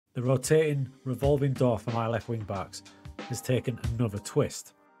The rotating, revolving door for my left wing backs has taken another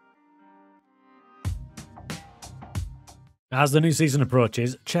twist. As the new season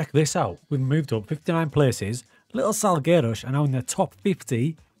approaches, check this out. We've moved up 59 places. Little Salgueiros are now in the top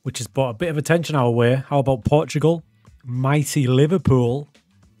 50, which has brought a bit of attention our way. How about Portugal? Mighty Liverpool?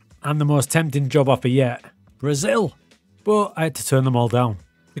 And the most tempting job offer yet, Brazil. But I had to turn them all down,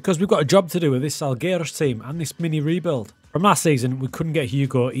 because we've got a job to do with this Salgueiros team and this mini rebuild. From last season, we couldn't get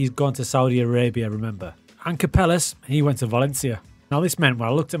Hugo. He's gone to Saudi Arabia, remember. And Capellas, he went to Valencia. Now this meant when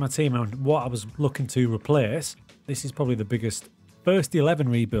I looked at my team and what I was looking to replace, this is probably the biggest first 11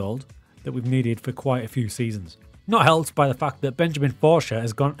 rebuild that we've needed for quite a few seasons. Not helped by the fact that Benjamin Forshaw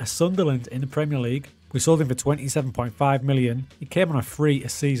has gone to Sunderland in the Premier League. We sold him for 27.5 million. He came on a free a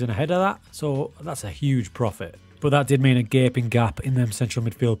season ahead of that, so that's a huge profit. But that did mean a gaping gap in them central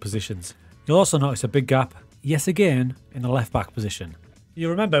midfield positions. You'll also notice a big gap, yet again, in the left back position. You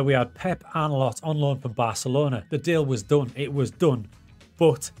remember we had Pep Arnalot on loan from Barcelona. The deal was done, it was done.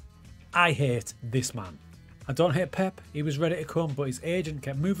 But I hate this man. I don't hate Pep, he was ready to come, but his agent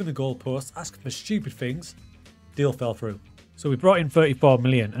kept moving the goalposts, asking for stupid things. Deal fell through. So we brought in 34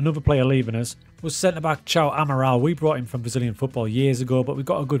 million. Another player leaving us was centre-back Chao Amaral. We brought him from Brazilian football years ago, but we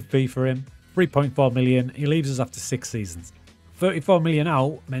got a good fee for him. 3.4 million. He leaves us after 6 seasons. 34 million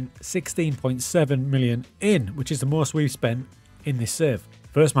out meant 16.7 million in, which is the most we've spent in this save.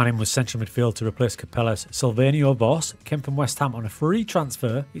 First man in was central midfield to replace Capellas. Silvanio Vos came from West Ham on a free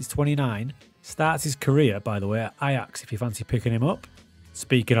transfer. He's 29. Starts his career, by the way, at Ajax if you fancy picking him up.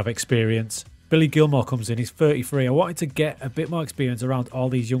 Speaking of experience, Billy Gilmore comes in. He's 33. I wanted to get a bit more experience around all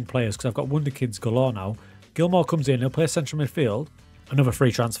these young players because I've got wonder kids galore now. Gilmore comes in. He'll play central midfield. Another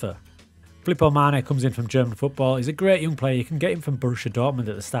free transfer. Filippo Mane comes in from German football. He's a great young player. You can get him from Borussia Dortmund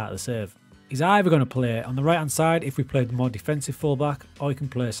at the start of the save. He's either going to play on the right-hand side if we played more defensive fullback, or he can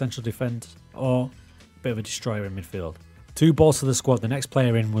play central defence, or a bit of a destroyer in midfield. 2 balls to the squad. The next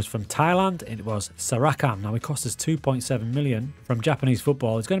player in was from Thailand. It was Sarakan. Now he cost us 2.7 million from Japanese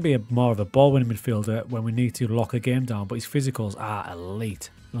football. He's going to be more of a ball-winning midfielder when we need to lock a game down, but his physicals are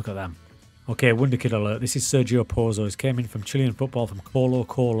elite. Look at them. Okay, wonder kid alert. This is Sergio Pozo. He came in from Chilean football from Colo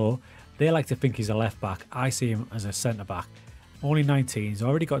Colo. They like to think he's a left back. I see him as a centre back. Only 19. He's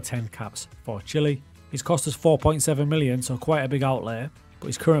already got 10 caps for Chile. He's cost us 4.7 million, so quite a big outlay. But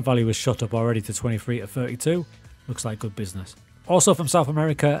his current value was shot up already to 23 to 32. Looks like good business. Also from South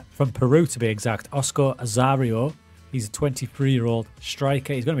America, from Peru to be exact, Oscar Azario. He's a 23-year-old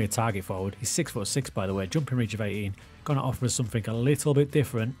striker. He's going to be a target forward. He's 6'6", by the way, jumping reach of 18. Going to offer us something a little bit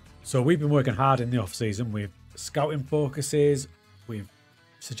different. So we've been working hard in the off-season with scouting focuses, with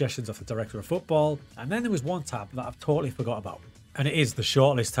suggestions off the director of football, and then there was one tab that I've totally forgot about, and it is the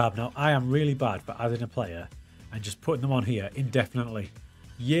shortlist tab. Now I am really bad for adding a player and just putting them on here indefinitely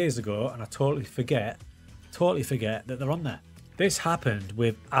years ago, and I totally forget that they're on there. This happened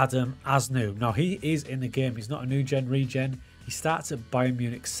with Adam Asnu. Now he is in the game. He's not a new gen regen. He starts at Bayern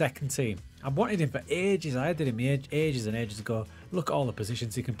Munich's second team. I've wanted him for ages. I did him ages and ages ago. Look at all the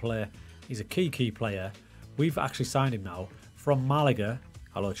positions he can play. He's a key player. We've actually signed him now from Malaga.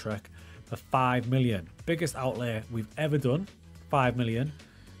 Hello Trek, for 5 million. Biggest outlay we've ever done, 5 million.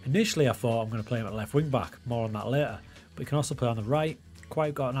 Initially I thought I'm going to play him at left wing back, more on that later. But he can also play on the right.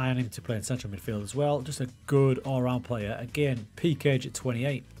 Quite got an eye on him to play in central midfield as well. Just a good all-round player. Again, peak age at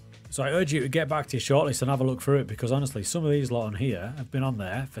 28. So I urge you to get back to your shortlist and have a look through it, because honestly, some of these lot on here have been on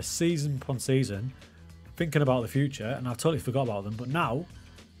there for season upon season, thinking about the future, and I've totally forgot about them, but now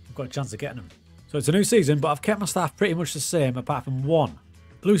I've got a chance of getting them. So it's a new season, but I've kept my staff pretty much the same apart from one.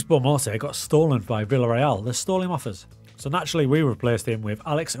 Luis Bomorte got stolen by Villarreal. They stole him off us. So naturally we replaced him with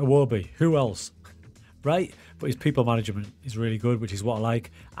Alex Iwobi. Who else? Right? But his people management is really good, which is what I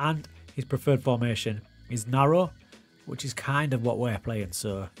like. And his preferred formation is narrow, which is kind of what we're playing.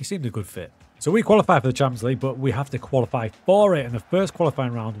 So he seemed a good fit. So we qualify for the Champions League, but we have to qualify for it. And the first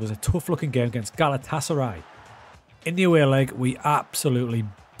qualifying round was a tough looking game against Galatasaray. In the away leg, we absolutely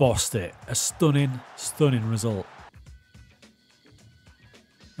bossed it. A stunning result.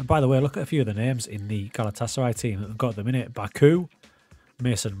 And by the way, look at a few of the names in the Galatasaray team that they've got at the minute. Baku,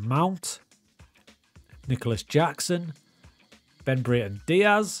 Mason Mount, Nicholas Jackson, Ben Brayton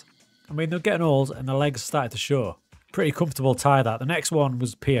Diaz. I mean, they're getting old and the legs started to show. Pretty comfortable tie that. The next one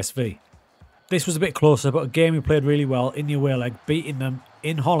was PSV. This was a bit closer, but a game we played really well in the away leg, beating them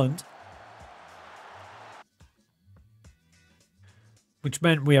in Holland. Which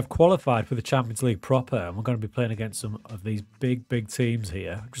meant we have qualified for the Champions League proper, and we're going to be playing against some of these big teams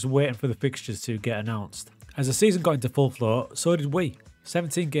here. Just waiting for the fixtures to get announced. As the season got into full flow, so did we.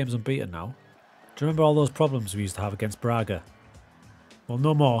 17 games unbeaten now. Do you remember all those problems we used to have against Braga? Well,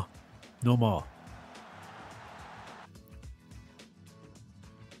 no more. No more.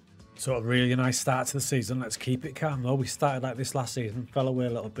 So a really nice start to the season. Let's keep it calm though. We started like this last season, fell away a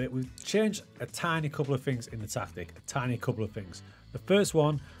little bit. We've changed a tiny couple of things in the tactic. A tiny couple of things. The first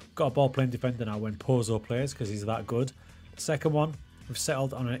one, we've got a ball playing defender now when Pozo plays because he's that good. The second one, we've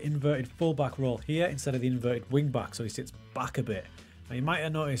settled on an inverted fullback role here instead of the inverted wing back, so he sits back a bit. Now you might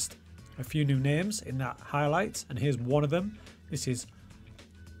have noticed a few new names in that highlights, and here's one of them. This is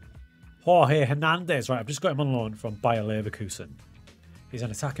Jorge Hernandez. Right, I've just got him on loan from Bayer Leverkusen. He's an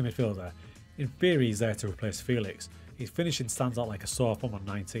attacking midfielder. In theory, he's there to replace Felix. His finishing stands out like a sore thumb on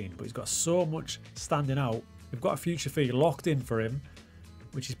 19, but he's got so much standing out. We've got a future fee locked in for him,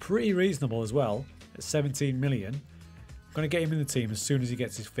 which is pretty reasonable as well, at 17 million. I'm going to get him in the team as soon as he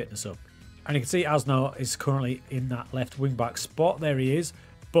gets his fitness up. And you can see Asno is currently in that left wing-back spot. There he is.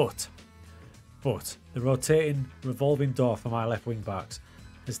 But the rotating, revolving door for my left wing-backs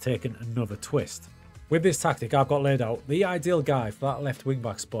has taken another twist. With this tactic I've got laid out, the ideal guy for that left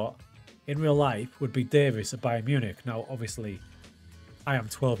wing-back spot in real life would be Davis at Bayern Munich. Now, obviously, I am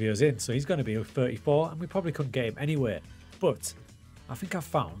 12 years in, so he's going to be 34, and we probably couldn't get him anywhere. But I think I've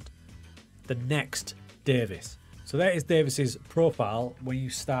found the next Davis. So there is Davis's profile when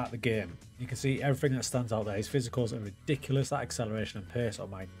you start the game. You can see everything that stands out there. His physicals are ridiculous. That acceleration and pace, oh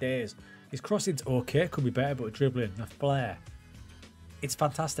my days. His crossing's okay, could be better, but dribbling, the flair. It's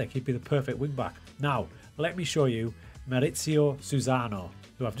fantastic. He'd be the perfect wing back. Now, let me show you Maurizio Susano,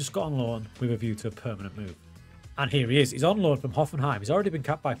 who I've just got on loan with a view to a permanent move. And here he is. He's on loan from Hoffenheim. He's already been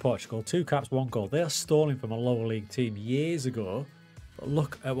capped by Portugal. 2 caps, 1 goal. They're stalling from a lower league team years ago. But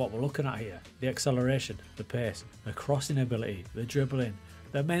look at what we're looking at here. The acceleration, the pace, the crossing ability, the dribbling,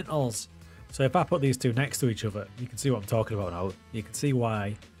 the mentals. So if I put these two next to each other, you can see what I'm talking about now. You can see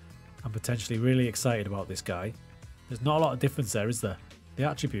why I'm potentially really excited about this guy. There's not a lot of difference there, is there? The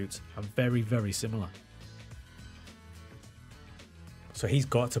attributes are very, very similar. So he's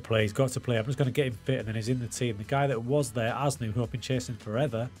got to play. He's got to play. I'm just going to get him fit, and then he's in the team. The guy that was there, Asnu, who I've been chasing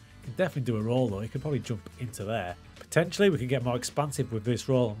forever, can definitely do a role, though. He could probably jump into there. Potentially, we can get more expansive with this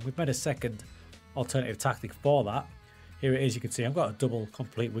role. We've made a second alternative tactic for that. Here it is. You can see I've got a double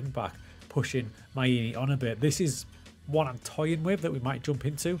complete wing back, pushing Maini on a bit. This is one I'm toying with that we might jump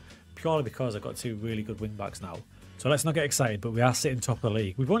into, purely because I've got 2 really good wing backs now. So let's not get excited, but we are sitting top of the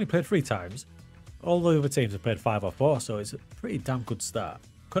league. We've only played 3 times. All the other teams have played 5 or 4, so it's a pretty damn good start.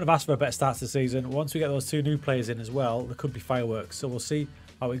 Couldn't have asked for a better start to the season. Once we get those 2 new players in as well, there could be fireworks, so we'll see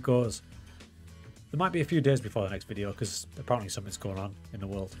how it goes. There might be a few days before the next video, because apparently something's going on in the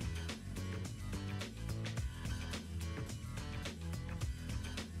world.